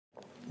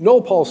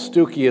Noel Paul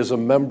Stuckey is a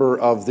member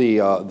of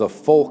the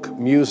folk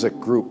music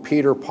group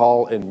Peter,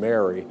 Paul, and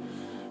Mary.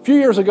 A few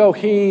years ago,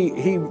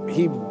 he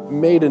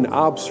made an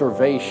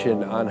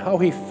observation on how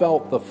he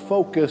felt the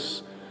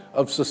focus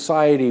of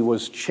society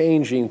was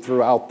changing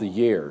throughout the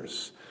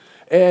years.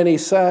 And he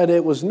said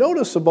it was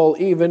noticeable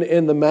even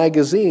in the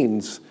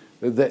magazines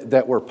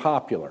that were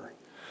popular.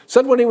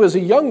 Said when he was a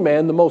young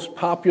man, the most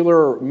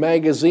popular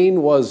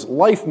magazine was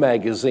Life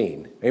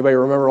magazine. Anybody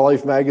remember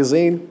Life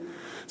magazine?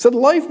 Said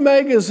Life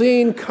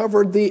magazine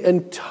covered the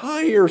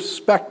entire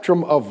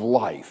spectrum of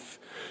life.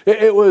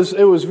 It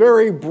was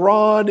very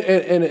broad,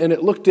 and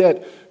it looked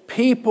at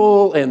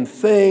people and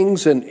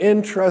things and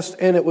interest,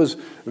 and it was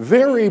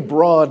very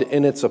broad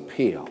in its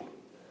appeal.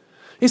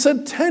 He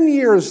said 10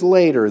 years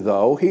later,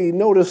 though, he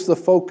noticed the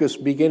focus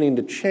beginning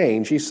to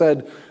change. He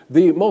said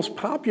the most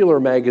popular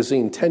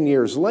magazine 10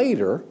 years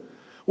later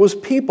was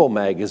People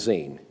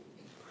magazine.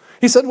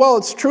 He said, well,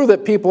 it's true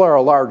that people are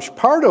a large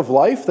part of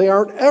life. They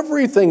aren't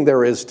everything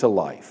there is to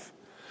life.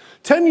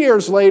 10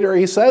 years later,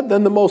 he said,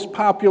 then the most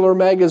popular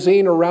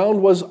magazine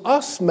around was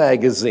Us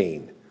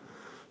magazine.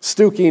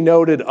 Stuckey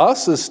noted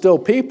us is still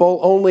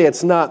people, only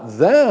it's not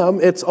them,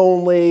 it's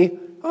only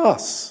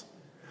us.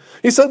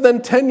 He said,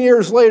 then 10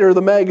 years later,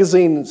 the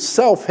magazine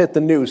Self hit the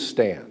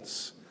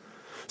newsstands.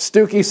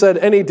 Stuckey said,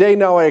 any day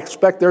now I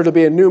expect there to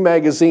be a new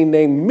magazine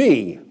named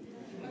Me.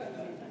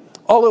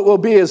 All it will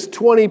be is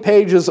 20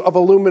 pages of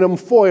aluminum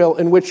foil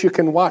in which you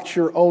can watch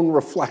your own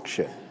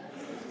reflection.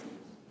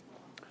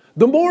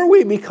 The more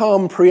we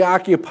become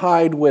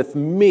preoccupied with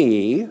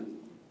me,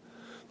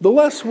 the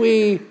less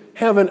we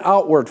have an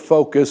outward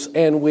focus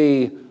and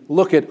we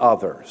look at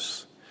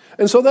others.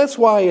 And so that's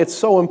why it's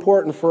so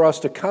important for us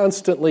to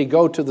constantly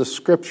go to the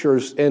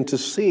scriptures and to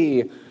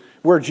see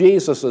where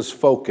Jesus'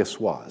 focus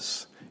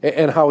was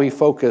and how he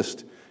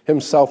focused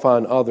himself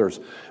on others.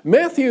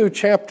 Matthew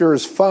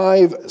chapters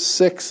 5,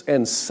 6,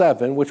 and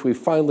 7, which we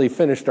finally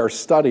finished our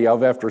study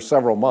of after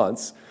several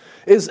months,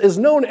 is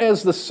known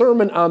as the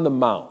Sermon on the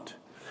Mount.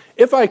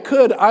 If I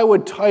could, I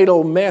would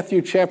title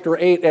Matthew chapter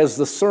 8 as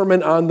the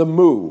Sermon on the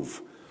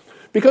Move.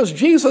 Because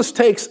Jesus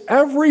takes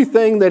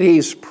everything that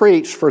he's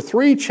preached for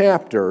 3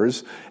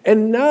 chapters,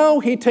 and now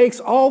he takes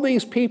all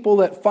these people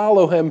that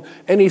follow him,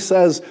 and he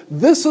says,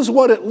 this is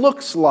what it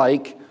looks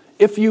like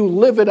if you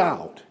live it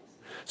out.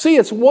 See,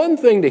 it's one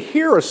thing to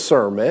hear a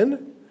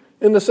sermon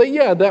and to say,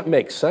 yeah, that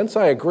makes sense,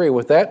 I agree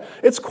with that.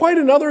 It's quite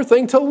another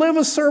thing to live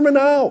a sermon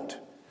out,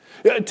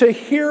 to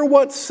hear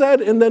what's said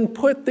and then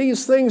put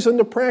these things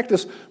into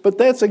practice. But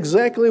that's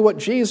exactly what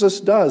Jesus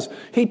does.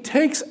 He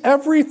takes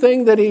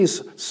everything that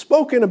he's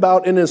spoken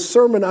about in his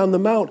Sermon on the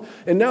Mount,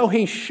 and now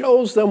he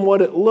shows them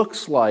what it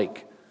looks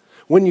like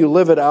when you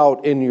live it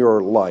out in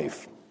your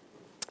life.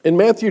 In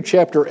Matthew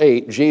chapter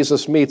 8,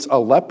 Jesus meets a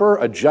leper,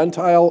 a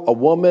Gentile, a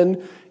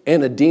woman,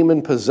 and a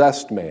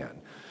demon-possessed man.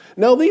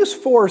 Now, these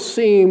 4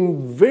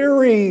 seem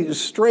very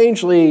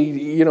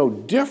strangely,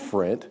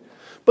 different,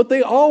 but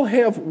they all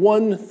have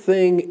one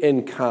thing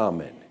in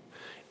common.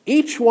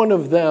 Each one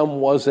of them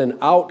was an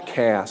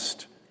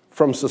outcast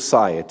from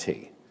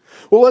society.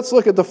 Well, let's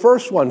look at the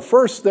first one.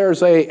 First,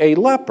 there's a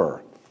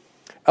leper.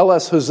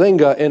 L.S.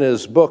 Huizinga, in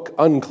his book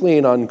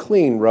Unclean,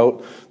 Unclean,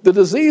 wrote, the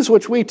disease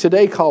which we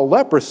today call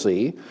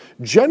leprosy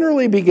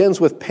generally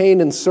begins with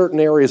pain in certain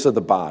areas of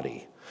the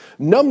body.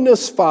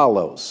 Numbness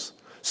follows.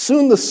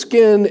 Soon the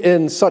skin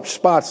in such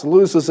spots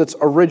loses its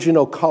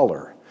original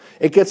color.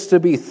 It gets to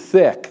be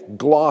thick,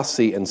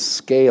 glossy, and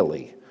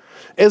scaly.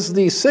 As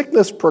the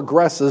sickness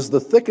progresses,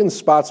 the thickened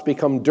spots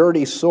become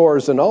dirty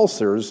sores and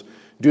ulcers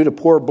due to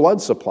poor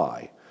blood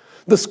supply.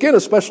 The skin,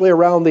 especially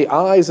around the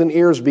eyes and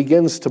ears,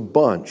 begins to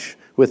bunch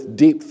with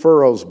deep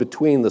furrows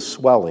between the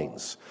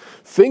swellings.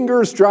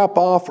 Fingers drop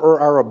off or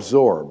are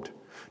absorbed.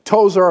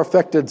 Toes are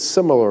affected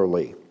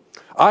similarly.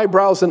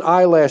 Eyebrows and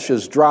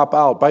eyelashes drop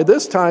out. By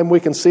this time, we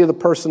can see the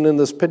person in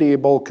this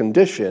pitiable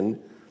condition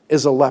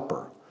is a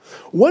leper.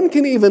 One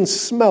can even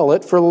smell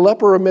it, for the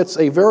leper emits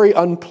a very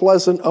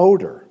unpleasant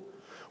odor.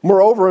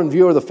 Moreover, in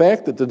view of the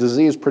fact that the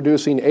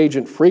disease-producing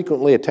agent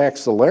frequently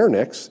attacks the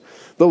larynx,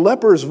 the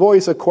leper's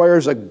voice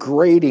acquires a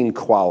grating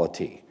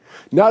quality.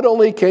 Not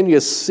only can you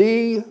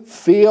see,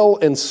 feel,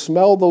 and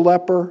smell the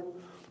leper,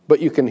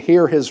 but you can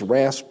hear his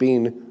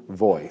rasping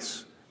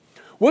voice.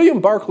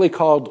 William Barclay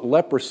called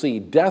leprosy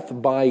death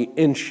by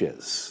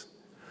inches.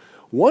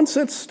 Once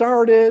it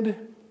started,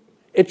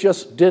 it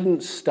just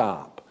didn't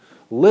stop.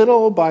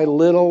 Little by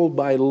little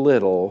by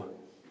little,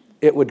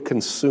 it would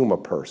consume a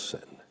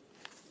person.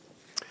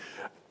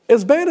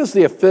 As bad as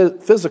the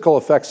physical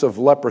effects of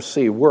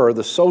leprosy were,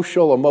 the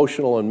social,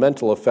 emotional, and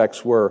mental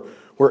effects were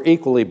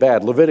equally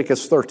bad.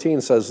 Leviticus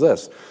 13 says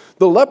this,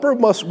 the leper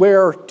must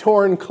wear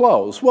torn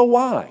clothes. Well,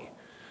 why?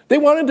 They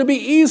wanted to be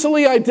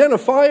easily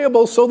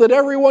identifiable so that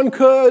everyone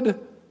could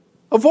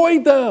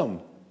avoid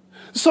them.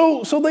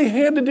 So they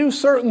had to do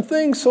certain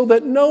things so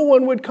that no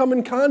one would come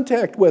in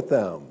contact with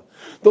them.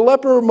 The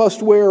leper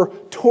must wear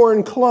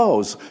torn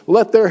clothes,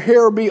 let their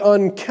hair be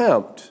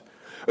unkempt,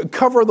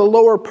 cover the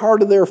lower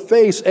part of their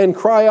face, and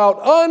cry out,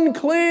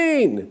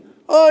 unclean,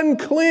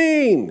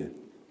 unclean.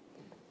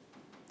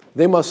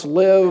 They must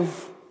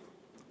live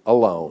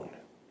alone.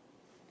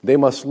 They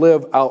must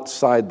live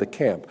outside the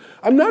camp.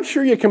 I'm not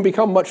sure you can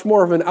become much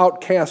more of an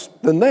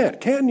outcast than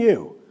that, can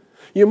you?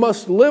 You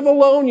must live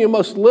alone. You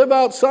must live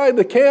outside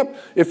the camp.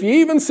 If you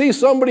even see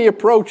somebody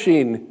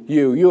approaching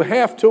you, you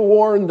have to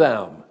warn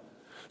them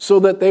so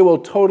that they will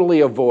totally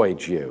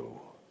avoid you.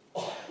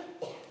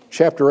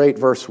 Chapter 8,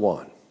 verse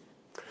 1.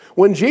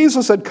 When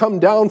Jesus had come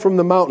down from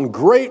the mountain,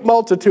 great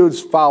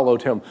multitudes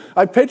followed him.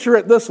 I picture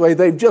it this way.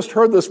 They've just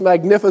heard this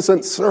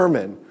magnificent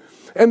sermon,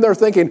 and they're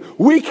thinking,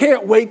 we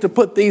can't wait to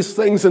put these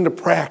things into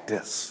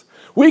practice.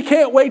 We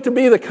can't wait to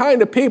be the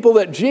kind of people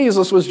that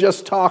Jesus was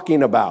just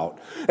talking about.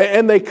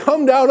 And they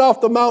come down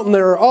off the mountain.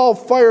 They're all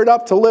fired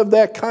up to live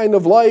that kind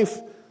of life.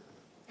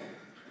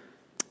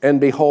 And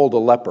behold, a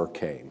leper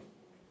came.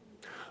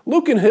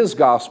 Luke in his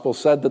gospel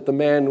said that the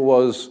man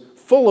was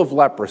full of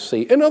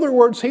leprosy. In other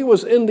words, he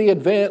was in the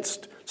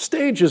advanced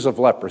stages of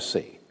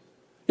leprosy.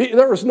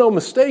 There was no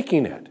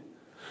mistaking it.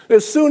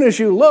 As soon as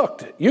you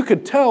looked, you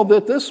could tell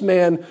that this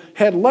man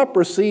had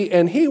leprosy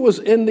and he was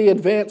in the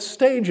advanced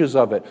stages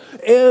of it.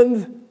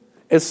 And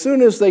as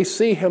soon as they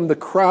see him, the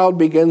crowd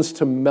begins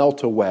to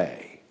melt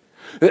away.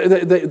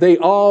 They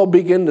all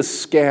begin to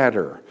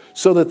scatter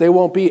so that they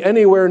won't be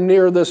anywhere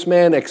near this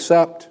man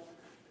except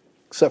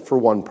for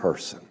one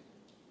person.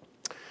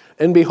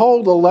 And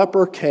behold, a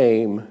leper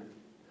came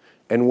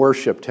and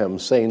worshiped him,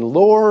 saying,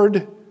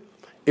 Lord,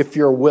 if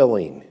you're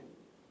willing,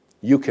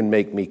 you can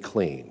make me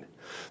clean.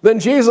 Then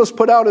Jesus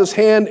put out his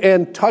hand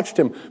and touched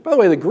him. By the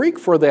way, the Greek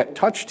for that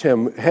touched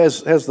him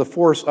has the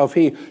force of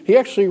he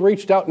actually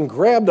reached out and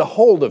grabbed a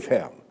hold of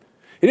him.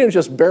 He didn't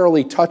just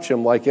barely touch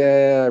him like,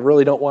 I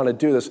really don't want to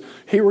do this.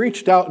 He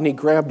reached out and he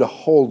grabbed a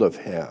hold of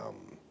him,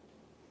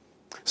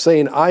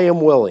 saying, I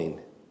am willing,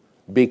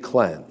 be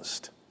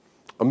cleansed.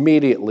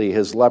 Immediately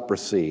his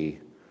leprosy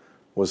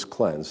was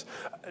cleansed.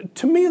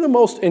 To me, the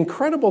most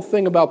incredible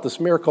thing about this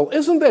miracle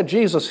isn't that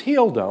Jesus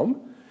healed him.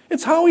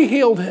 It's how he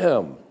healed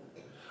him.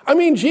 I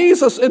mean,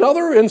 Jesus, in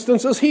other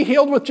instances, he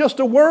healed with just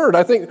a word.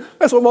 I think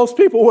that's what most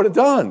people would have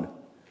done.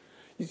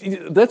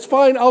 That's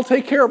fine, I'll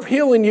take care of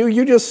healing you.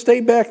 You just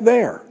stay back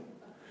there.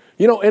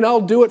 And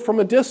I'll do it from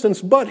a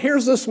distance. But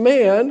here's this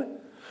man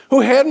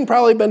who hadn't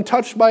probably been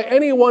touched by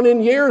anyone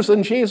in years,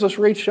 and Jesus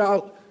reached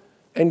out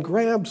and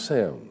grabs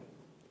him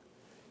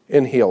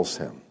and heals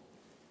him.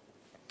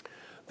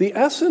 The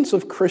essence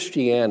of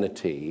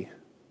Christianity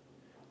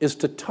is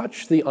to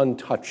touch the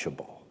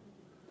untouchable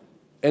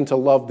and to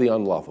love the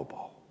unlovable.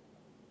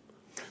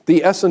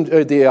 The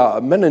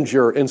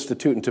Menninger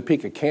Institute in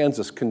Topeka,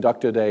 Kansas,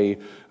 conducted a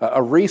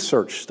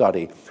research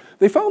study.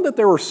 They found that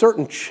there were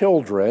certain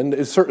children,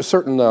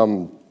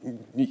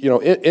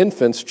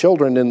 infants,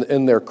 children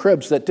in their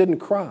cribs that didn't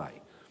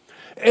cry.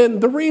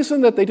 And the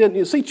reason that they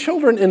didn't,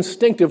 children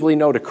instinctively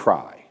know to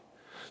cry.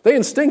 They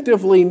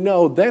instinctively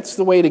know that's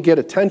the way to get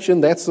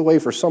attention. That's the way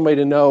for somebody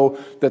to know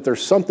that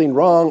there's something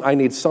wrong. I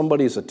need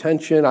somebody's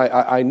attention.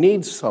 I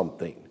need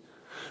something.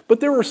 But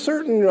there were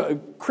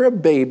certain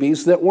crib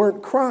babies that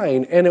weren't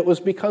crying, and it was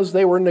because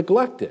they were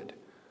neglected.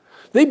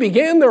 They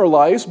began their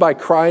lives by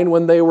crying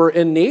when they were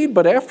in need,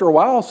 but after a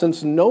while,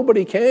 since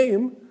nobody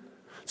came,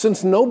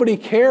 since nobody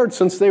cared,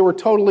 since they were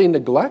totally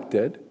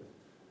neglected,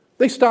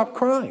 they stopped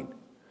crying.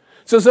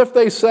 It's as if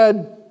they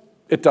said,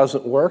 it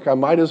doesn't work, I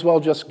might as well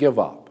just give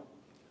up.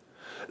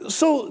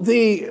 So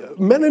the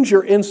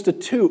Menninger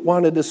Institute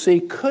wanted to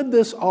see, could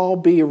this all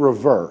be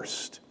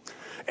reversed?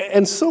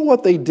 And so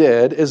what they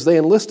did is they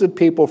enlisted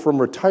people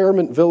from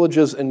retirement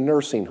villages and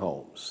nursing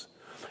homes.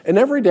 And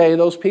every day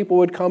those people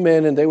would come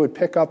in and they would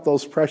pick up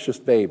those precious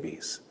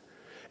babies.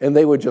 And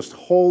they would just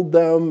hold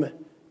them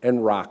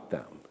and rock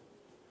them.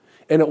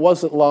 And it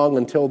wasn't long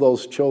until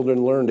those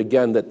children learned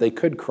again that they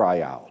could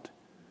cry out,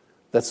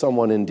 that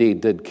someone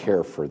indeed did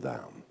care for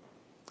them.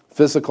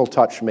 Physical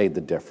touch made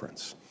the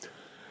difference.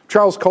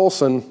 Charles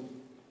Colson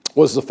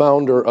was the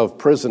founder of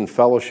Prison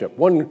Fellowship.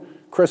 One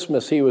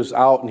Christmas he was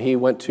out and he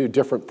went to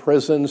different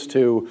prisons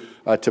to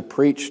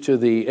preach to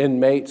the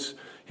inmates.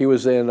 He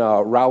was in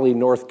Raleigh,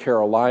 North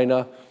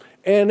Carolina.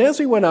 And as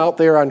he went out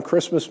there on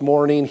Christmas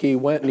morning, he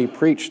went and he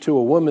preached to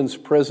a women's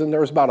prison. There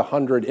was about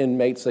 100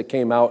 inmates that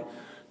came out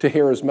to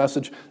hear his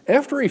message.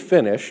 After he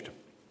finished,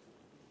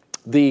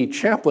 the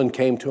chaplain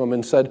came to him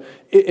and said,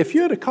 if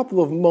you had a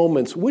couple of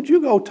moments, would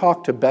you go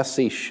talk to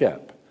Bessie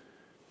Shipp?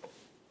 He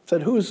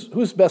said,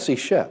 who's Bessie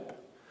Shipp?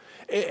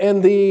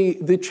 And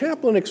the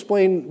chaplain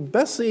explained,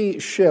 Bessie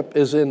Shipp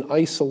is in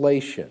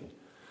isolation.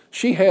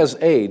 She has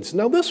AIDS.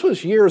 Now, this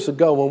was years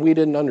ago when we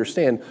didn't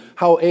understand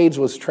how AIDS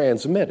was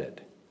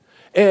transmitted.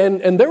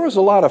 And there was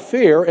a lot of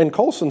fear, and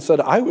Colson said,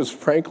 I was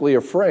frankly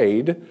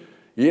afraid.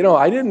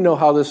 I didn't know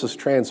how this is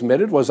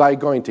transmitted. Was I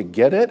going to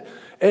get it?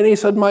 And he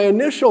said, my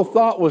initial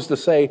thought was to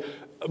say,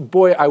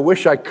 boy, I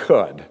wish I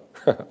could.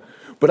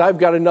 But I've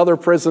got another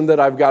prison that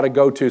I've got to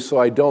go to, so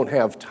I don't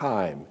have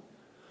time.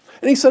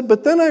 And he said,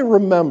 but then I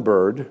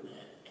remembered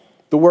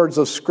the words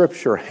of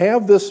Scripture,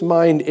 have this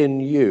mind in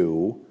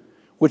you,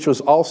 which was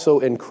also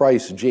in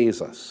Christ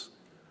Jesus.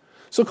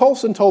 So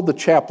Colson told the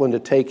chaplain to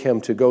take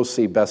him to go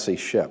see Bessie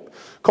Shipp.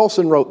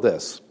 Colson wrote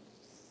this,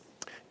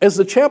 As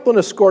the chaplain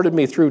escorted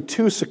me through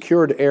 2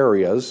 secured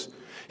areas,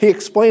 he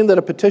explained that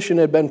a petition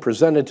had been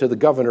presented to the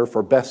governor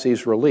for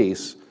Bessie's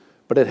release,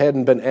 but it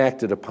hadn't been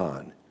acted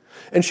upon,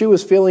 and she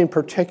was feeling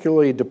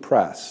particularly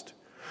depressed.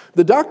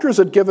 The doctors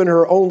had given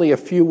her only a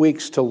few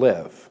weeks to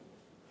live.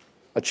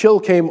 A chill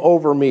came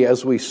over me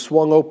as we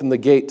swung open the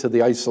gate to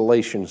the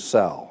isolation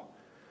cell,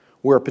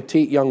 where a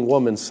petite young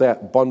woman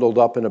sat bundled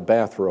up in a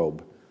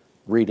bathrobe,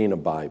 reading a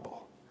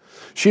Bible.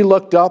 She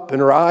looked up, and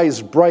her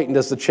eyes brightened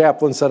as the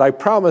chaplain said, "I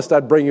promised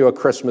I'd bring you a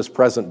Christmas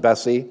present,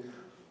 Bessie."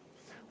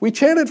 We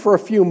chatted for a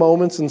few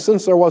moments, and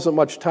since there wasn't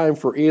much time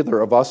for either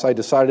of us, I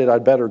decided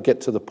I'd better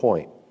get to the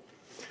point.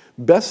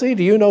 "Bessie,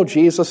 do you know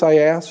Jesus?" I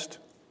asked.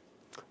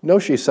 "No,"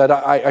 she said,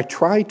 I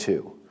try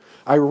to.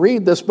 I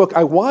read this book.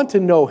 I want to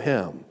know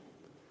him,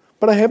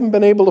 but I haven't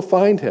been able to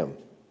find him."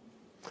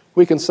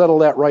 "We can settle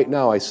that right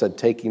now," I said,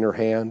 taking her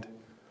hand.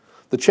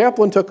 The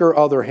chaplain took her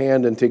other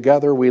hand, and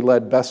together we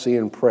led Bessie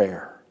in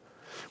prayer.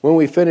 When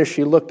we finished,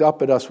 she looked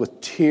up at us with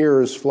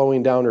tears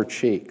flowing down her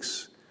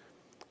cheeks.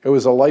 It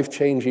was a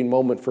life-changing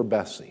moment for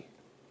Bessie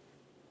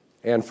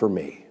and for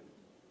me.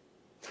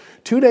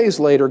 2 days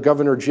later,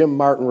 Governor Jim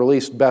Martin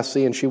released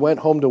Bessie, and she went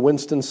home to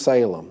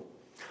Winston-Salem.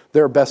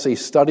 There, Bessie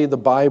studied the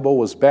Bible,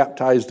 was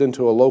baptized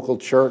into a local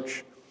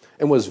church,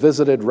 and was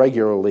visited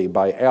regularly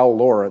by Al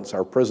Lawrence,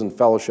 our prison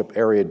fellowship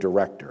area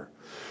director.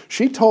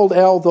 She told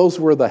Al those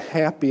were the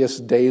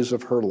happiest days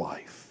of her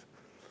life.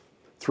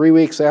 3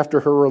 weeks after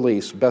her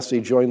release, Bessie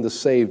joined the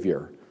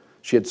Savior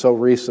she had so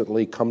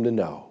recently come to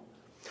know.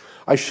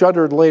 I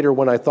shuddered later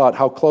when I thought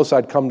how close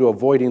I'd come to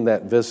avoiding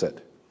that visit.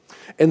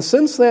 And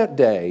since that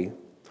day,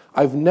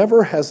 I've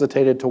never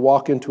hesitated to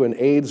walk into an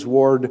AIDS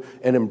ward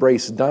and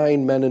embrace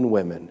dying men and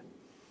women.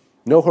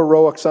 No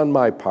heroics on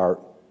my part,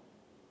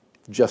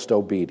 just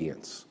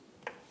obedience.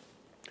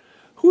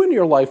 Who in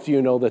your life do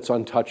you know that's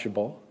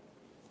untouchable?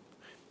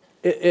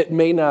 It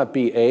may not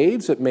be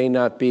AIDS, it may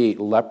not be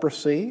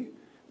leprosy,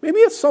 maybe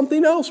it's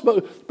something else,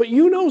 but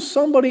you know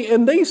somebody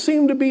and they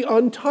seem to be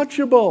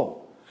untouchable.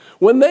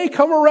 When they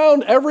come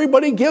around,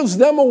 everybody gives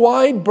them a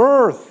wide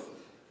berth.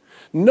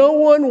 No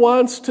one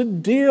wants to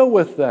deal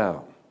with them.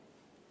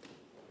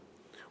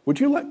 Would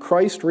you let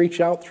Christ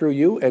reach out through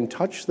you and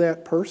touch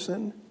that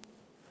person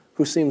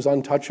who seems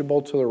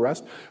untouchable to the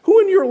rest? Who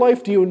in your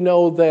life do you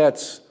know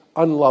that's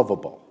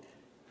unlovable?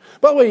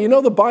 By the way, you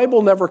know the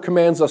Bible never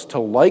commands us to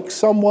like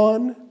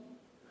someone,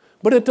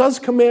 but it does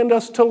command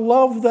us to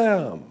love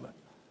them.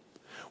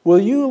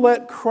 Will you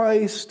let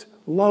Christ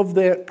love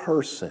that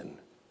person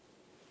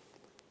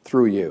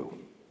through you?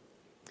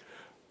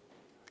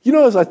 You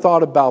know, as I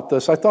thought about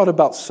this, I thought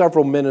about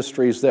several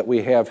ministries that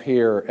we have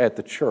here at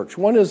the church.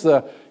 One is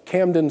the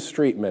Camden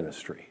Street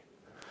Ministry.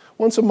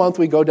 Once a month,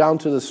 we go down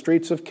to the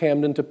streets of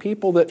Camden to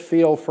people that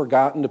feel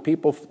forgotten, to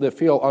people that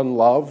feel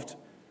unloved,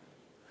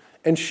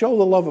 and show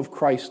the love of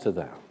Christ to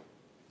them.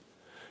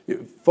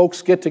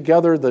 Folks get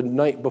together the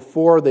night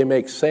before, they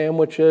make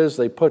sandwiches,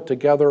 they put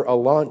together a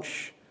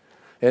lunch,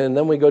 and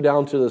then we go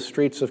down to the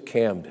streets of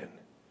Camden.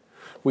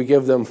 We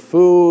give them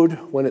food.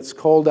 When it's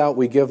cold out,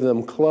 we give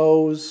them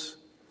clothes.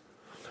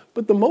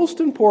 But the most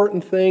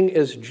important thing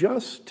is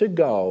just to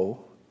go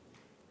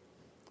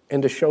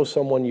and to show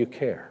someone you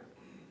care.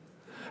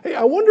 Hey,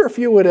 I wonder if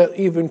you would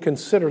even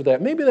consider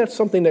that. Maybe that's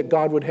something that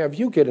God would have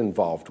you get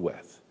involved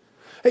with.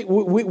 Hey,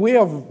 we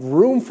have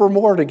room for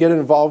more to get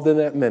involved in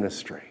that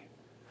ministry,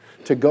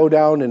 to go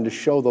down and to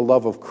show the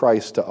love of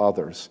Christ to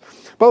others.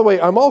 By the way,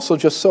 I'm also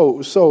just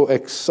so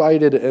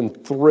excited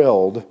and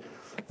thrilled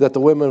that the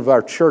women of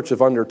our church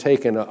have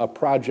undertaken a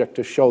project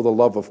to show the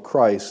love of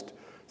Christ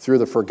through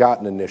the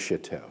Forgotten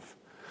Initiative.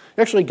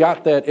 You actually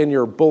got that in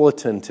your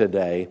bulletin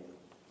today.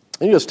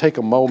 And you just take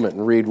a moment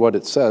and read what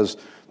it says.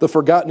 The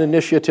Forgotten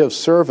Initiative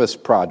Service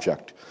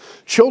Project.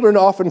 Children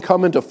often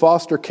come into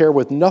foster care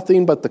with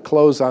nothing but the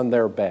clothes on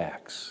their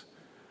backs.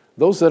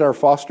 Those that are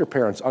foster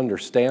parents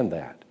understand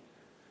that.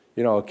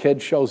 You know, a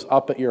kid shows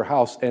up at your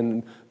house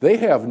and they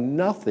have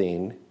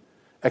nothing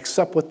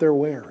except what they're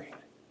wearing.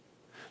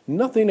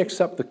 Nothing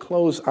except the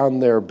clothes on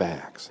their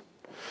backs.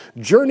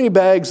 Journey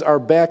bags are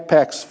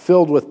backpacks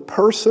filled with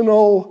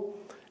personal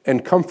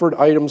and comfort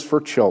items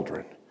for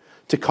children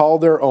to call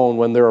their own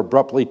when they're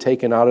abruptly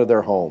taken out of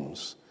their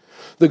homes.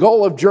 The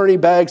goal of Journey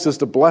Bags is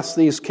to bless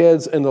these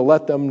kids and to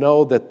let them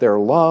know that they're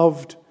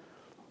loved,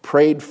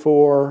 prayed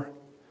for,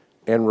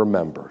 and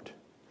remembered.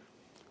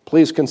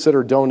 Please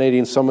consider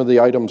donating some of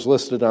the items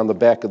listed on the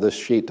back of this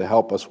sheet to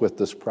help us with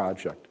this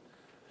project.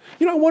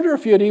 You know, I wonder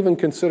if you'd even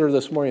consider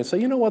this morning and say,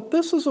 you know what,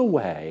 this is a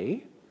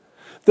way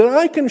that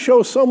I can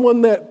show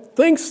someone that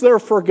thinks they're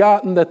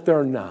forgotten that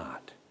they're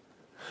not.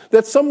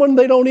 That someone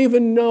they don't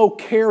even know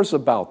cares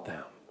about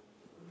them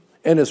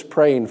and is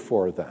praying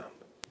for them.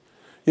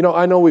 You know,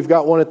 I know we've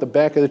got one at the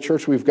back of the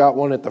church. We've got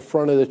one at the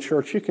front of the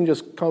church. You can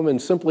just come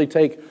and simply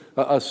take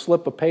a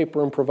slip of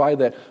paper and provide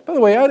that. By the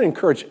way, I'd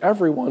encourage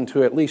everyone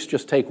to at least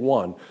just take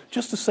one,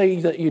 just to say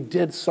that you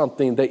did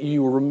something, that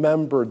you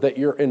remembered, that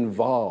you're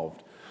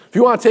involved. If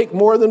you want to take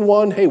more than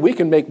one, hey, we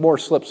can make more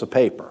slips of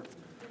paper.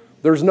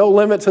 There's no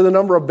limit to the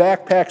number of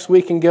backpacks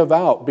we can give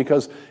out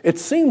because it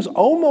seems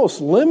almost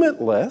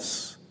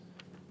limitless,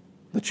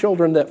 the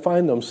children that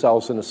find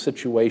themselves in a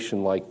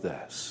situation like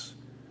this.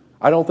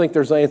 I don't think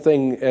there's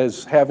anything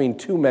as having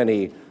too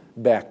many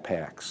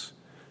backpacks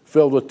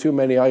filled with too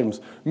many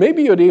items.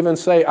 Maybe you'd even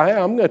say,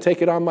 I'm going to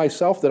take it on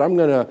myself that I'm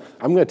going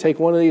to take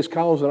one of these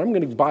columns and I'm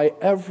going to buy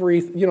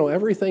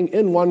everything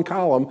in one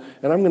column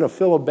and I'm going to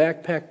fill a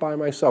backpack by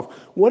myself.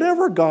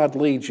 Whatever God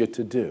leads you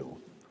to do.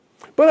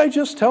 But I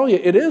just tell you,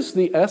 it is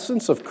the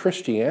essence of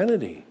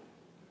Christianity.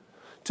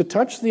 To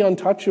touch the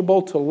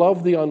untouchable, to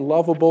love the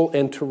unlovable,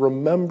 and to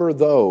remember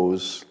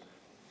those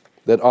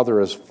that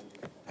others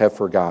have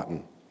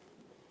forgotten.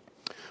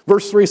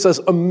 Verse 3 says,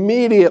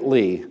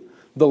 immediately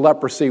the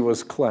leprosy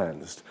was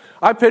cleansed.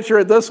 I picture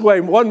it this way.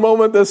 One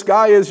moment this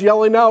guy is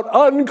yelling out,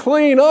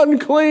 unclean,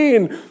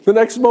 unclean. The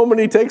next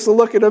moment he takes a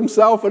look at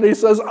himself and he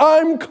says,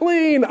 I'm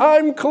clean,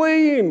 I'm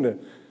clean.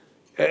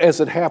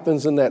 As it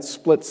happens in that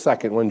split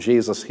second when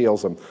Jesus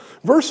heals him.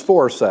 Verse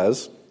 4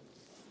 says,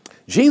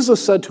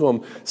 Jesus said to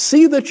him,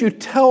 see that you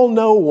tell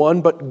no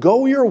one, but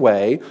go your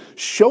way,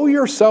 show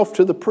yourself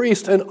to the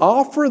priest, and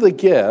offer the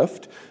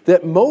gift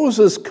that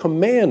Moses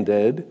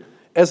commanded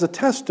as a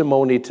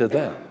testimony to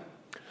them.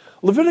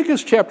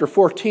 Leviticus chapter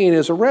 14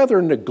 is a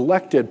rather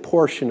neglected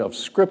portion of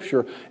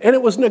Scripture, and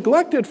it was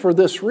neglected for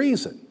this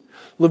reason.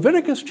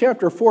 Leviticus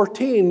chapter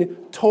 14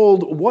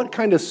 told what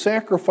kind of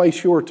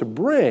sacrifice you were to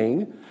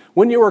bring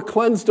when you were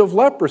cleansed of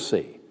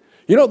leprosy.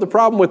 You know what the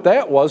problem with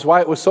that was,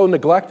 why it was so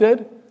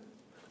neglected?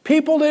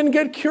 People didn't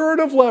get cured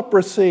of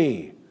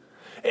leprosy.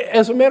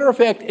 As a matter of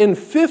fact, in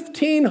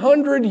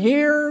 1,500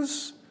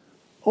 years,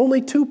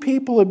 only 2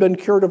 people had been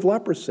cured of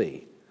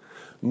leprosy.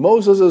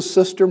 Moses'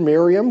 sister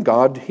Miriam,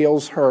 God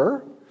heals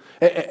her,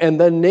 and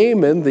then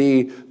Naaman,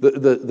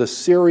 the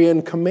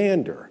Syrian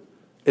commander,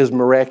 is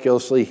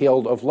miraculously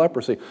healed of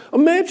leprosy.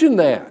 Imagine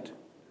that.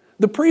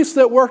 The priests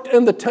that worked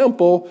in the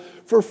temple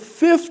for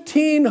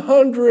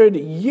 1,500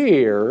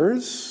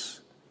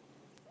 years,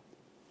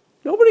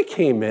 nobody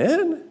came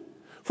in.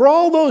 For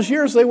all those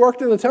years they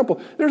worked in the temple,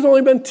 there's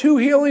only been 2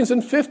 healings in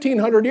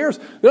 1,500 years.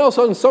 Then all of a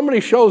sudden somebody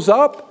shows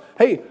up,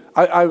 hey,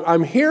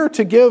 I'm here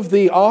to give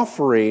the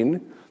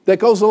offering that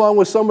goes along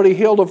with somebody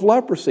healed of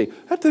leprosy.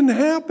 That didn't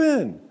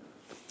happen.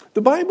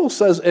 The Bible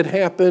says it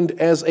happened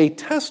as a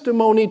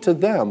testimony to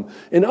them.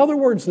 In other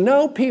words,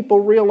 now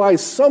people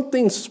realize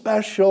something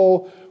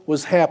special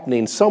was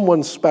happening.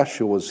 Someone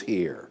special was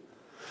here.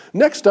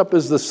 Next up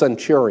is the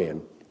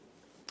centurion.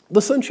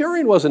 The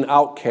centurion was an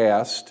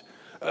outcast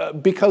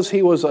because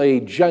he was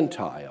a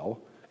Gentile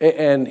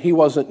and he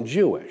wasn't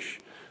Jewish.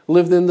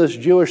 Lived in this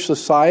Jewish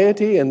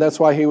society, and that's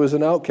why he was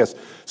an outcast.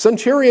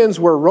 Centurions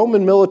were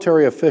Roman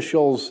military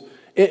officials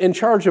in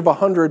charge of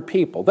 100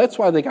 people. That's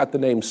why they got the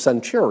name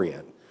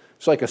centurion.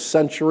 It's like a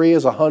century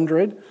is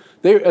 100.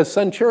 A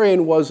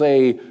centurion was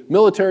a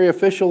military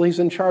official. He's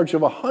in charge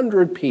of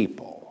 100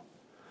 people.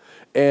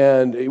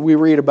 And we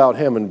read about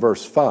him in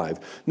verse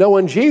 5. Now,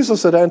 when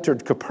Jesus had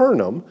entered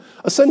Capernaum,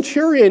 a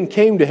centurion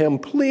came to him,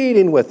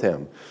 pleading with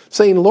him,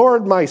 saying,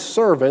 Lord, my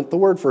servant, the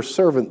word for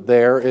servant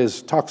there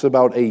talks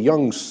about a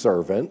young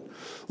servant.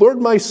 Lord,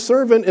 my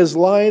servant is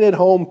lying at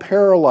home,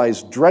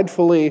 paralyzed,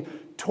 dreadfully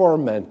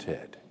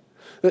tormented.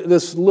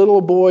 This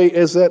little boy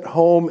is at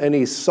home and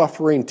he's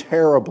suffering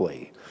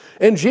terribly.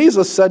 And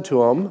Jesus said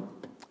to him,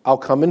 I'll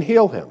come and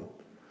heal him.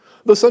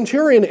 The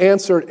centurion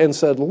answered and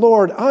said,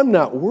 Lord, I'm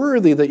not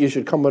worthy that you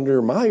should come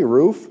under my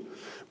roof,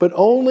 but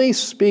only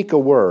speak a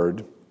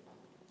word,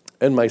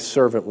 and my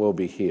servant will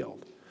be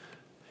healed.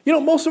 You know,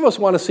 most of us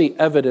want to see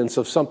evidence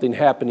of something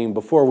happening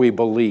before we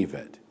believe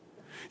it.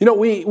 You know,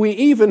 we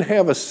even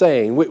have a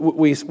saying.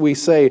 We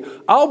say,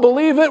 I'll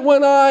believe it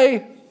when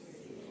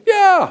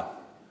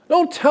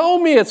don't tell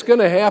me it's going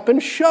to happen,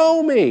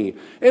 show me.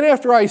 And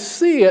after I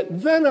see it,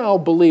 then I'll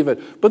believe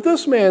it. But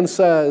this man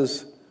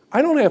says,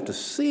 I don't have to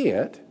see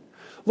it.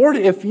 Lord,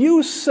 if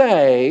you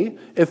say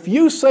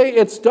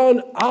it's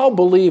done, I'll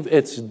believe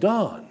it's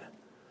done.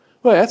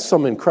 Well, that's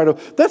some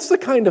incredible, that's the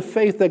kind of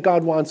faith that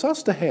God wants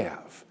us to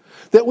have.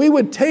 That we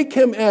would take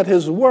him at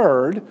his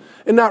word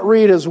and not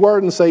read his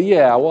word and say,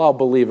 yeah, well, I'll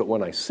believe it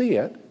when I see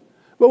it.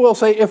 But we'll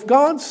say, if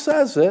God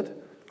says it,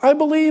 I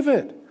believe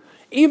it.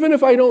 Even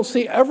if I don't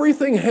see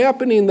everything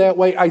happening that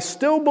way, I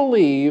still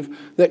believe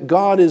that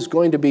God is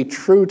going to be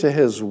true to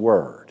his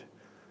word.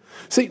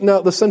 See,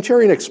 now the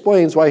centurion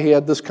explains why he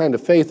had this kind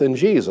of faith in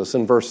Jesus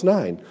in verse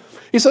 9.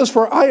 He says,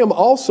 for I am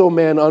also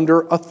man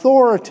under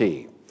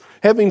authority,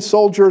 having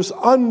soldiers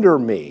under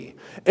me.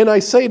 And I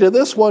say to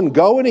this one,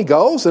 go, and he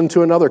goes, and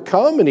to another,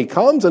 come, and he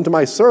comes, and to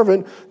my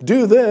servant,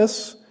 do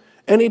this,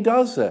 and he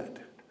does it.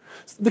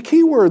 The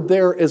key word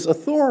there is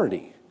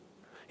authority.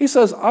 He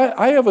says,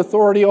 I have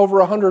authority over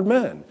 100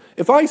 men.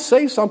 If I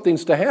say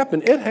something's to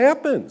happen, it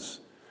happens.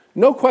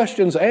 No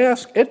questions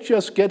asked, it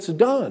just gets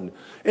done.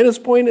 And his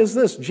point is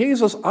this,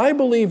 Jesus, I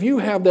believe you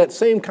have that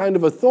same kind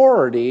of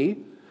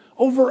authority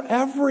over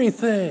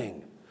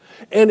everything.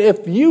 And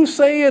if you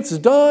say it's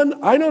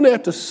done, I don't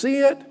have to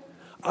see it.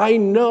 I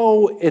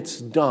know it's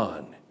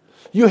done.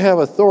 You have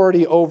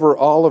authority over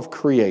all of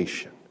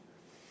creation.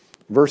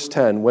 Verse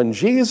 10, when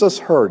Jesus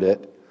heard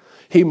it,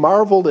 he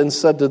marveled and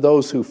said to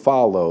those who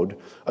followed,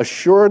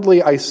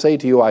 assuredly I say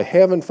to you, I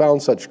haven't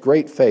found such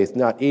great faith,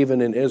 not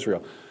even in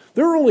Israel.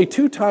 There are only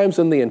 2 times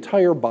in the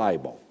entire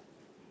Bible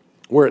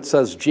where it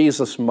says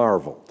Jesus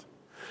marveled.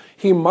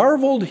 He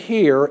marveled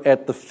here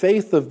at the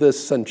faith of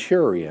this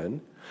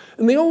centurion,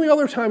 and the only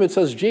other time it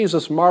says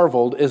Jesus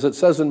marveled is it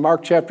says in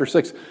Mark chapter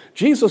 6,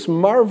 Jesus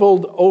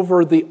marveled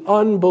over the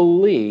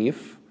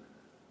unbelief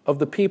of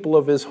the people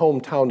of his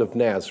hometown of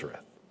Nazareth.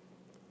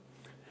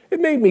 It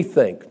made me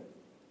think,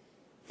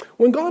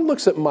 when God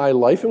looks at my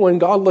life and when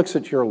God looks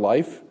at your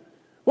life,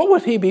 what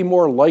would he be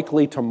more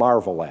likely to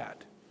marvel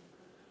at?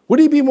 Would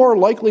he be more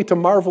likely to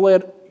marvel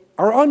at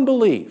our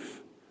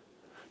unbelief?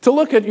 To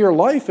look at your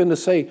life and to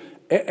say,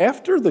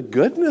 after the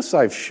goodness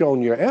I've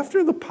shown you,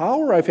 after the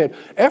power I've had,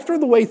 after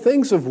the way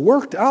things have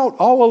worked out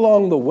all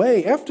along the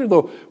way, after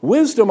the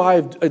wisdom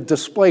I've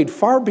displayed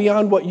far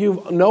beyond what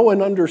you know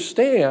and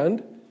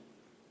understand,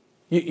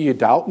 you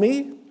doubt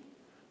me?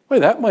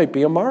 Well, that might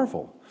be a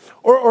marvel.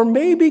 Or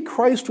maybe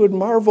Christ would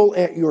marvel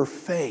at your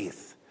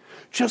faith,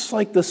 just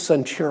like the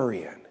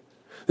centurion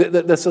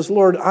that says,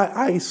 Lord,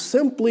 I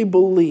simply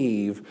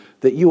believe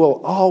that you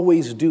will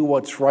always do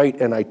what's right,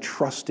 and I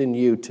trust in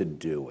you to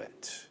do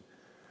it.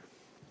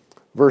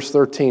 Verse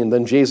 13,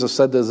 then Jesus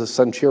said to the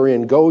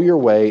centurion, go your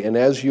way, and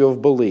as you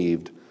have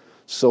believed,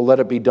 so let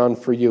it be done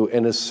for you.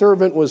 And his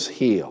servant was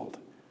healed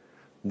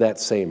that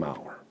same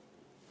hour.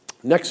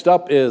 Next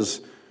up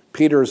is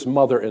Peter's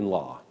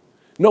mother-in-law.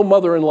 No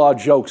mother-in-law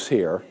jokes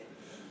here,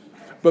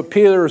 but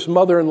Peter's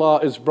mother-in-law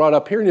is brought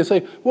up here, and you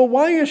say, well,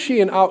 why is she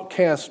an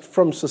outcast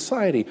from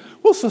society?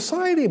 Well,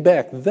 society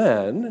back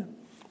then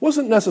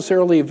wasn't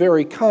necessarily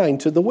very kind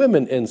to the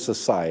women in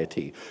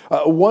society.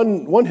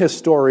 One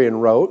historian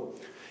wrote,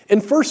 in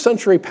first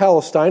century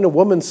Palestine, a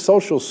woman's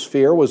social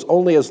sphere was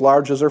only as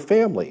large as her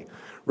family.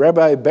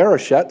 Rabbi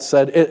Bereshit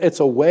said it's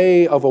a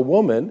way of a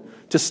woman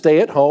to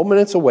stay at home,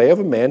 and it's a way of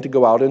a man to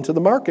go out into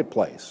the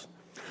marketplace.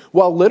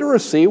 While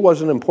literacy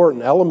was an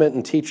important element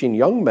in teaching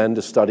young men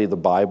to study the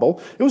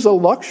Bible, it was a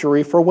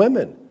luxury for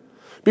women.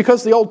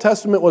 Because the Old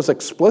Testament was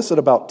explicit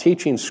about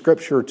teaching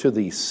Scripture to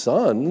the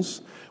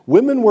sons,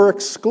 women were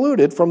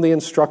excluded from the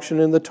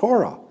instruction in the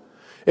Torah.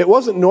 It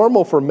wasn't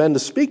normal for men to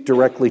speak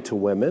directly to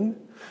women.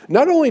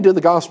 Not only did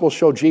the Gospel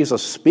show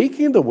Jesus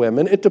speaking to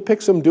women, it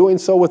depicts him doing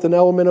so with an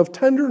element of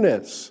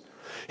tenderness.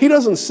 He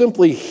doesn't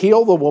simply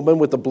heal the woman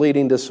with the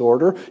bleeding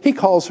disorder. He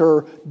calls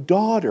her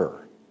daughter.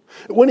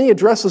 When he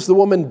addresses the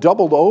woman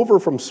doubled over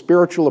from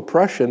spiritual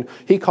oppression,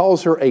 he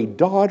calls her a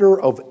daughter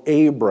of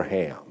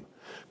Abraham,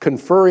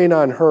 conferring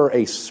on her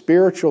a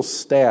spiritual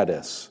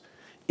status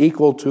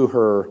equal to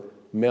her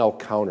male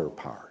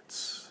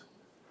counterparts.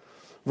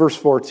 Verse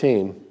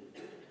 14,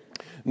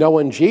 now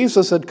when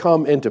Jesus had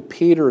come into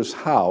Peter's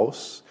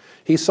house,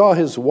 he saw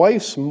his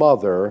wife's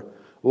mother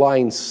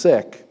lying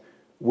sick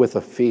with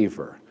a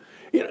fever.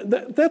 You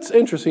know, that's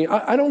interesting.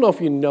 I don't know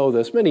if you know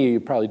this. Many of you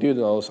probably do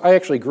know this. I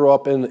actually grew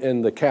up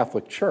in the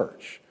Catholic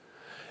Church.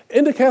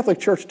 In the Catholic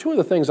Church, 2 of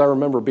the things I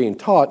remember being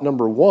taught,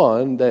 number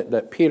 1,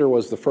 that Peter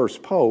was the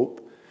first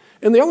pope,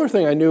 and the other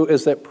thing I knew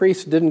is that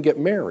priests didn't get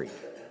married.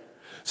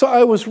 So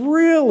I was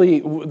really,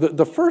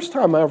 the first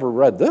time I ever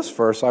read this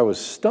verse, I was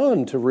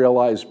stunned to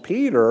realize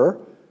Peter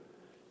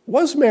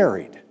was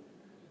married.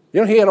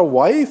 You know, he had a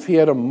wife, he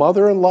had a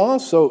mother-in-law,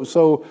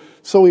 so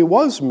he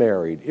was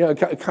married. You know,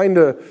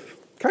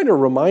 kind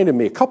of reminded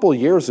me, a couple of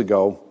years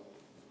ago,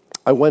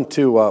 I went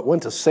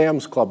to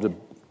Sam's Club to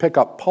pick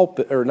up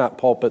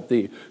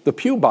the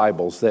pew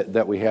Bibles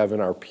that we have in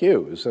our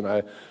pews. And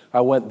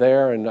I went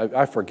there, and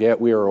I forget,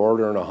 we were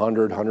ordering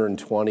 100,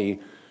 120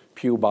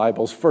 pew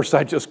Bibles. First,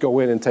 I'd just go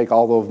in and take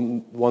all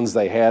the ones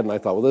they had, and I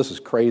thought, well, this is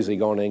crazy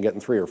going in and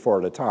getting 3 or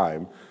 4 at a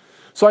time.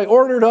 So I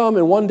ordered them,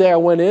 and one day I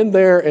went in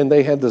there, and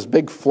they had this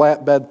big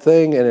flatbed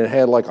thing, and it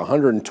had like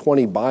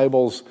 120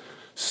 Bibles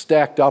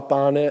stacked up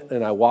on it,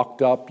 and I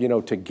walked up,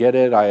 to get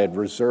it. I had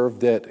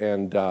reserved it,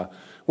 and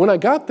when I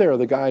got there,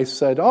 the guy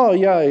said, oh,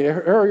 yeah,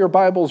 here are your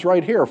Bibles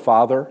right here,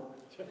 Father.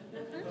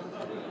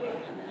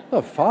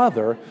 Oh,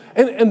 Father?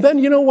 And then,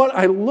 you know what?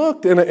 I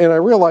looked, and I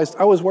realized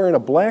I was wearing a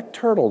black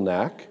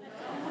turtleneck,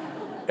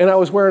 and I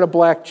was wearing a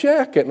black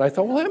jacket, and I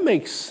thought, well, that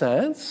makes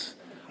sense.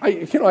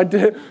 I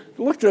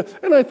looked at it,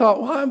 and I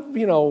thought,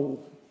 well,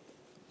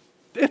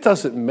 it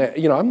doesn't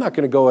matter. I'm not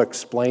going to go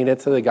explain it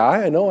to the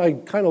guy. I know I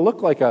kind of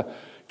look like a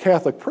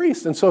Catholic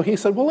priest. And so he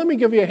said, well, let me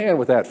give you a hand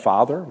with that,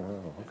 Father.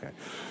 Oh, okay.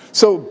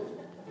 So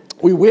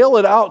we wheel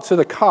it out to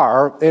the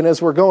car, and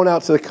as we're going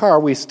out to the car,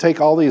 we take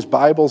all these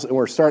Bibles, and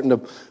we're starting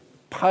to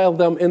pile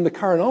them in the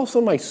car, and all of a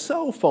sudden my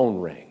cell phone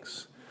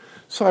rings.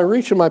 So I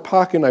reach in my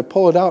pocket, and I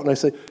pull it out, and I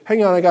say,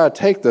 hang on, I got to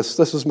take this.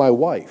 This is my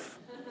wife.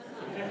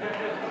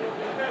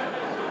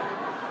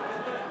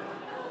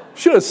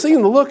 Should have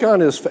seen the look on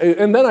his face.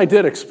 And then I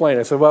did explain.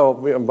 I said,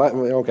 well,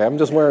 okay, I'm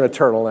just wearing a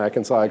turtleneck.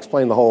 And so I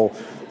explained the whole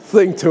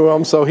thing to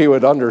him so he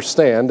would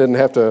understand, didn't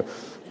have to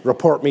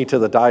report me to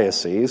the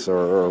diocese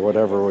or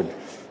whatever would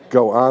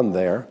go on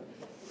there.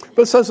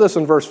 But it says this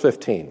in verse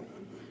 15.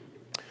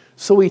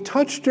 So he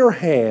touched her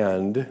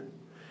hand,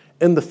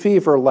 and the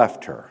fever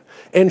left her.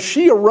 And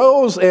she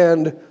arose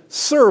and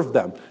served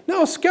them.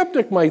 Now, a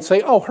skeptic might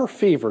say, oh, her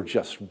fever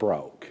just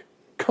broke.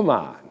 Come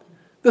on.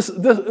 This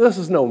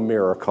is no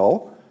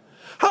miracle.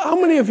 How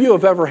many of you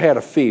have ever had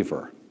a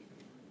fever?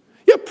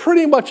 Yeah,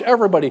 pretty much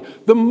everybody.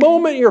 The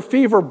moment your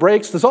fever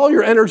breaks, does all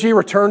your energy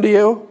return to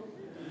you?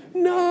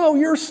 No,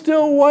 you're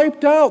still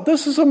wiped out.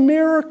 This is a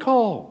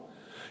miracle.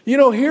 You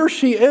know, here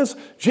she is.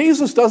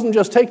 Jesus doesn't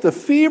just take the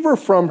fever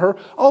from her.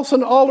 All of a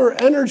sudden, all her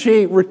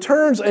energy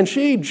returns, and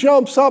she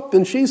jumps up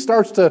and she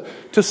starts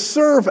to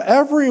serve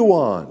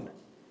everyone.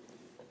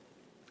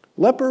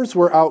 Lepers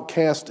were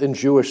outcast in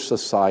Jewish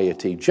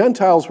society.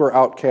 Gentiles were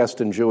outcast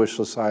in Jewish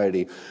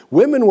society.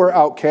 Women were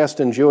outcast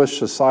in Jewish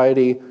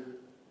society.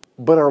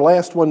 But our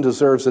last one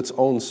deserves its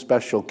own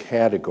special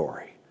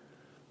category.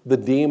 The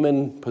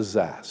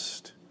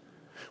demon-possessed.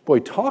 Boy,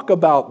 talk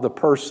about the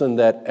person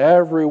that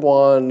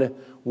everyone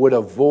would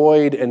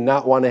avoid and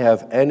not want to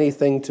have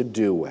anything to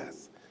do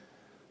with.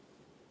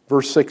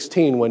 Verse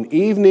 16, when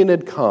evening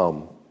had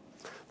come,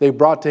 they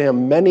brought to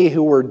him many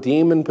who were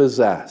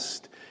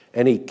demon-possessed,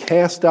 and he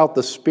cast out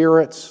the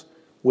spirits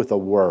with a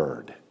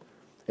word,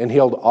 and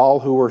healed all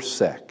who were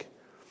sick,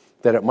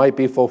 that it might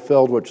be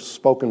fulfilled which was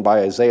spoken by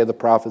Isaiah the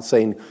prophet,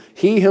 saying,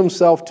 he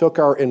himself took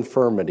our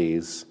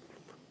infirmities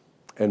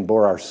and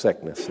bore our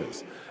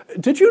sicknesses.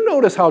 Did you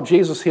notice how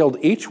Jesus healed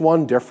each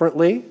one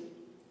differently?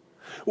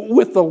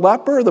 With the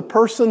leper, the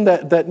person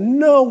that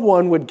no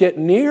one would get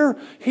near,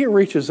 he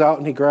reaches out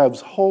and he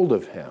grabs hold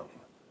of him.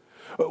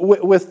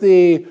 With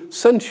the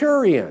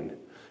centurion,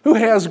 who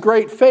has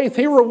great faith,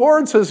 he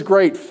rewards his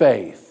great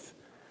faith.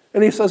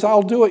 And he says,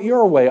 I'll do it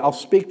your way. I'll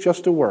speak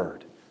just a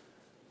word,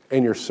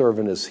 and your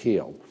servant is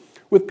healed.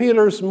 With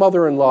Peter's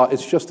mother-in-law,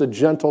 it's just a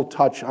gentle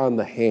touch on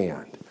the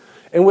hand.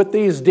 And with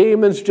these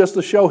demons, just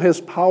to show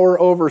his power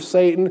over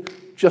Satan,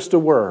 just a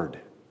word,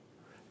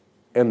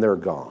 and they're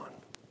gone.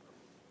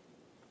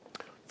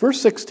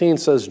 Verse 16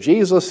 says,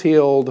 Jesus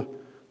healed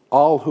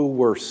all who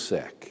were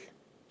sick.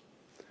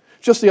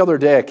 Just the other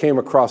day, I came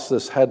across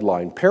this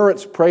headline,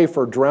 parents pray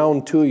for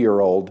drowned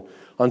 2-year-old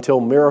until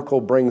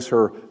miracle brings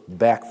her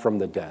back from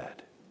the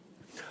dead.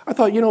 I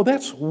thought,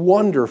 that's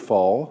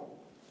wonderful.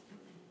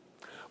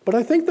 But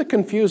I think the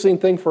confusing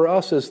thing for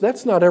us is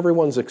that's not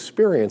everyone's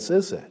experience,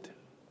 is it?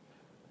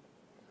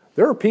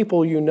 There are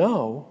people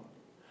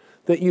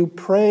that you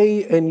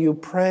pray and you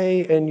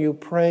pray and you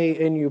pray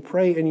and you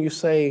pray and you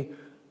say,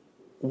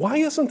 why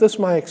isn't this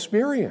my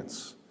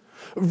experience?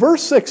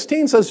 Verse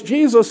 16 says,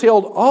 Jesus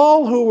healed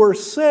all who were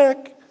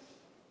sick.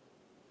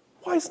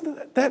 Why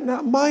isn't that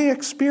not my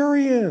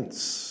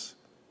experience?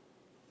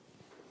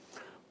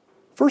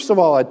 First of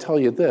all, I'd tell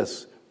you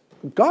this.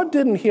 God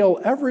didn't heal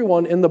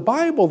everyone in the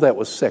Bible that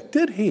was sick,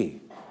 did he?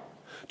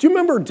 Do you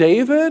remember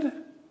David?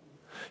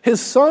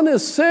 His son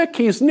is sick,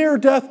 he's near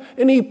death,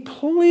 and he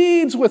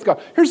pleads with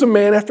God. Here's a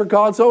man after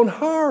God's own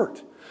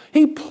heart.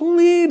 He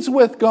pleads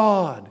with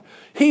God.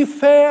 He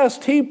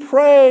fasts, he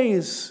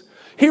prays,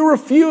 he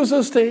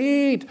refuses to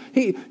eat.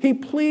 He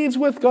pleads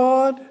with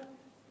God,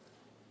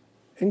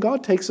 and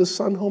God takes his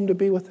son home to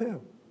be with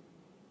him.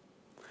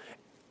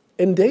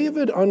 And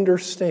David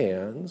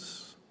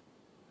understands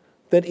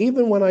that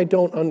even when I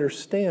don't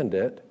understand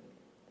it,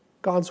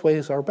 God's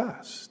ways are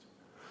best.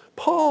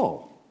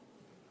 Paul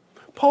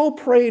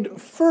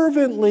prayed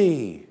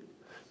fervently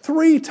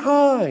 3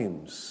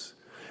 times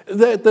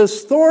that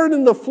this thorn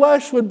in the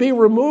flesh would be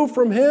removed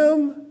from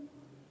him,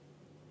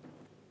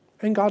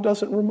 and God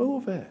doesn't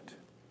remove it.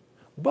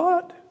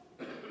 But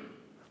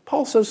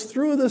Paul says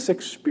through this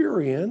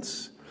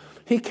experience,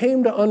 he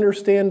came to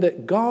understand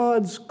that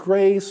God's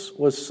grace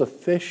was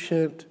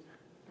sufficient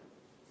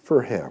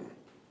for him.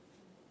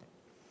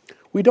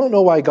 We don't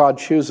know why God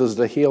chooses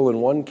to heal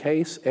in one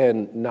case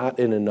and not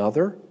in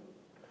another.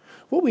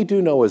 What we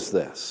do know is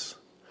this: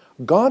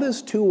 God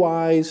is too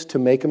wise to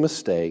make a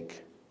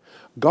mistake.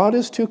 God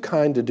is too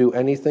kind to do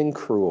anything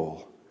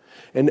cruel.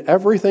 And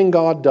everything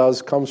God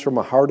does comes from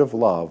a heart of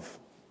love,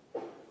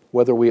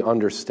 whether we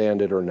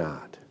understand it or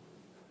not.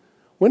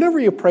 Whenever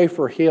you pray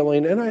for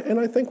healing, and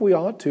I think we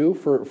ought to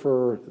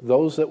for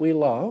those that we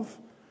love,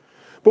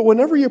 but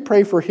whenever you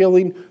pray for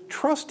healing,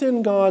 trust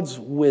in God's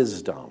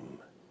wisdom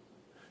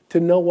to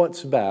know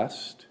what's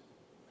best,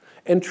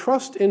 and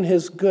trust in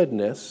his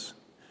goodness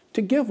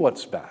to give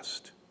what's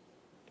best,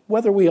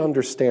 whether we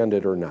understand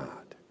it or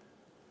not.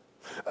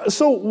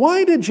 So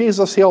why did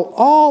Jesus heal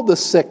all the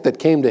sick that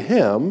came to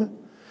him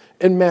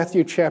in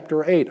Matthew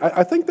chapter 8?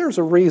 I think there's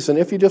a reason.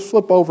 If you just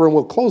flip over, and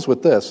we'll close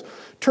with this,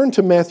 turn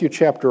to Matthew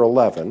chapter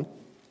 11,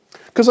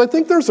 because I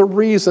think there's a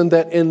reason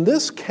that in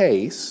this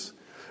case,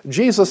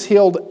 Jesus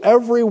healed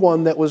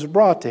everyone that was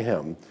brought to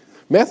him.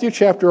 Matthew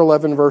chapter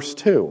 11, verse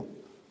 2.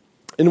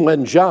 And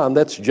when John,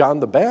 that's John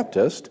the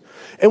Baptist,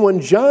 and when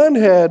John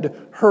had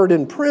heard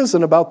in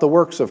prison about the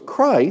works of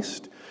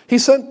Christ, he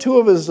sent 2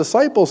 of his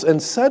disciples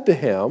and said to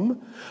him,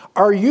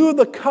 "Are you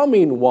the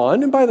coming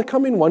one?" And by the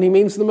coming one, he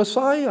means the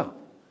Messiah.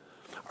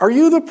 "Are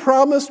you the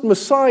promised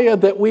Messiah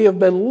that we have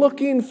been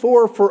looking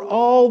for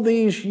all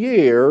these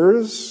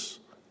years?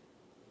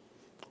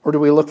 Or do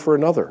we look for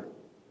another?"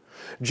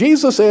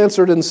 Jesus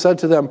answered and said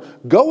to them,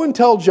 "Go and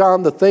tell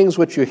John the things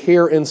which you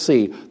hear and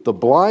see. The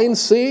blind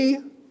see,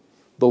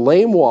 the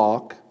lame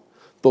walk,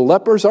 the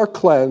lepers are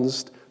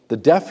cleansed, the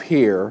deaf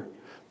hear,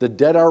 the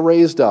dead are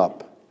raised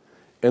up,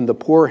 and the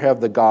poor have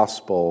the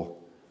gospel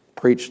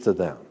preached to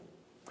them."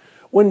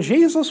 When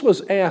Jesus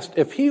was asked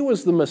if he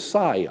was the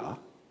Messiah,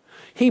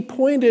 he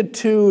pointed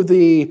to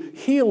the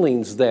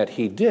healings that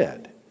he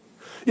did.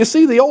 You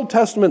see, the Old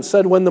Testament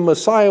said when the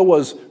Messiah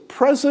was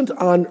present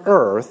on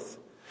earth,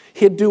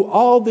 he'd do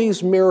all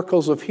these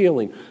miracles of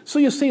healing. So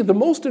you see, the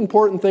most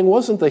important thing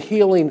wasn't the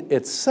healing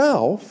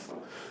itself.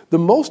 The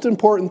most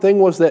important thing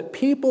was that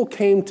people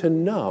came to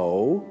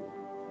know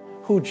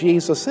who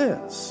Jesus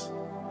is.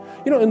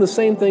 You know, and the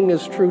same thing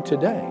is true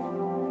today.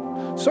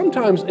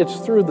 Sometimes it's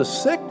through the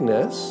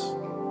sickness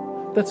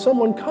that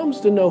someone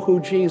comes to know who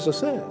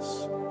Jesus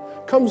is,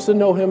 comes to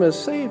know him as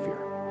Savior.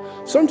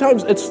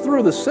 Sometimes it's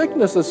through the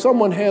sickness that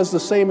someone has the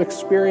same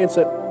experience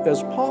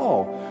as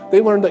Paul.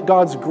 They learn that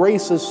God's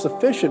grace is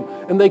sufficient,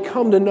 and they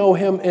come to know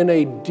him in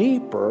a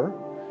deeper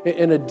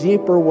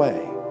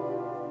way.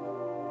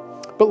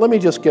 But let me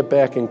just get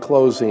back in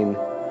closing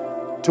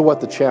to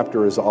what the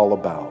chapter is all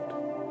about.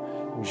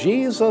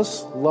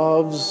 Jesus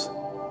loves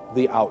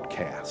the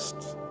outcast.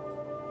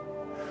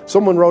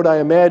 Someone wrote, I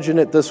imagine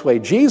it this way: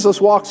 Jesus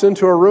walks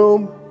into a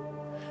room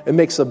and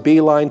makes a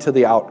beeline to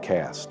the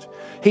outcast.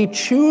 He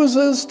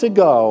chooses to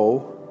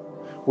go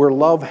where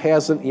love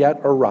hasn't yet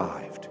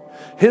arrived.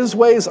 His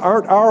ways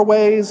aren't our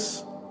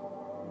ways,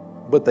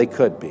 but they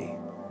could be.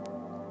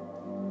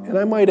 And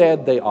I might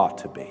add, they ought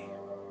to be.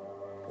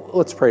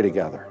 Let's pray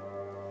together.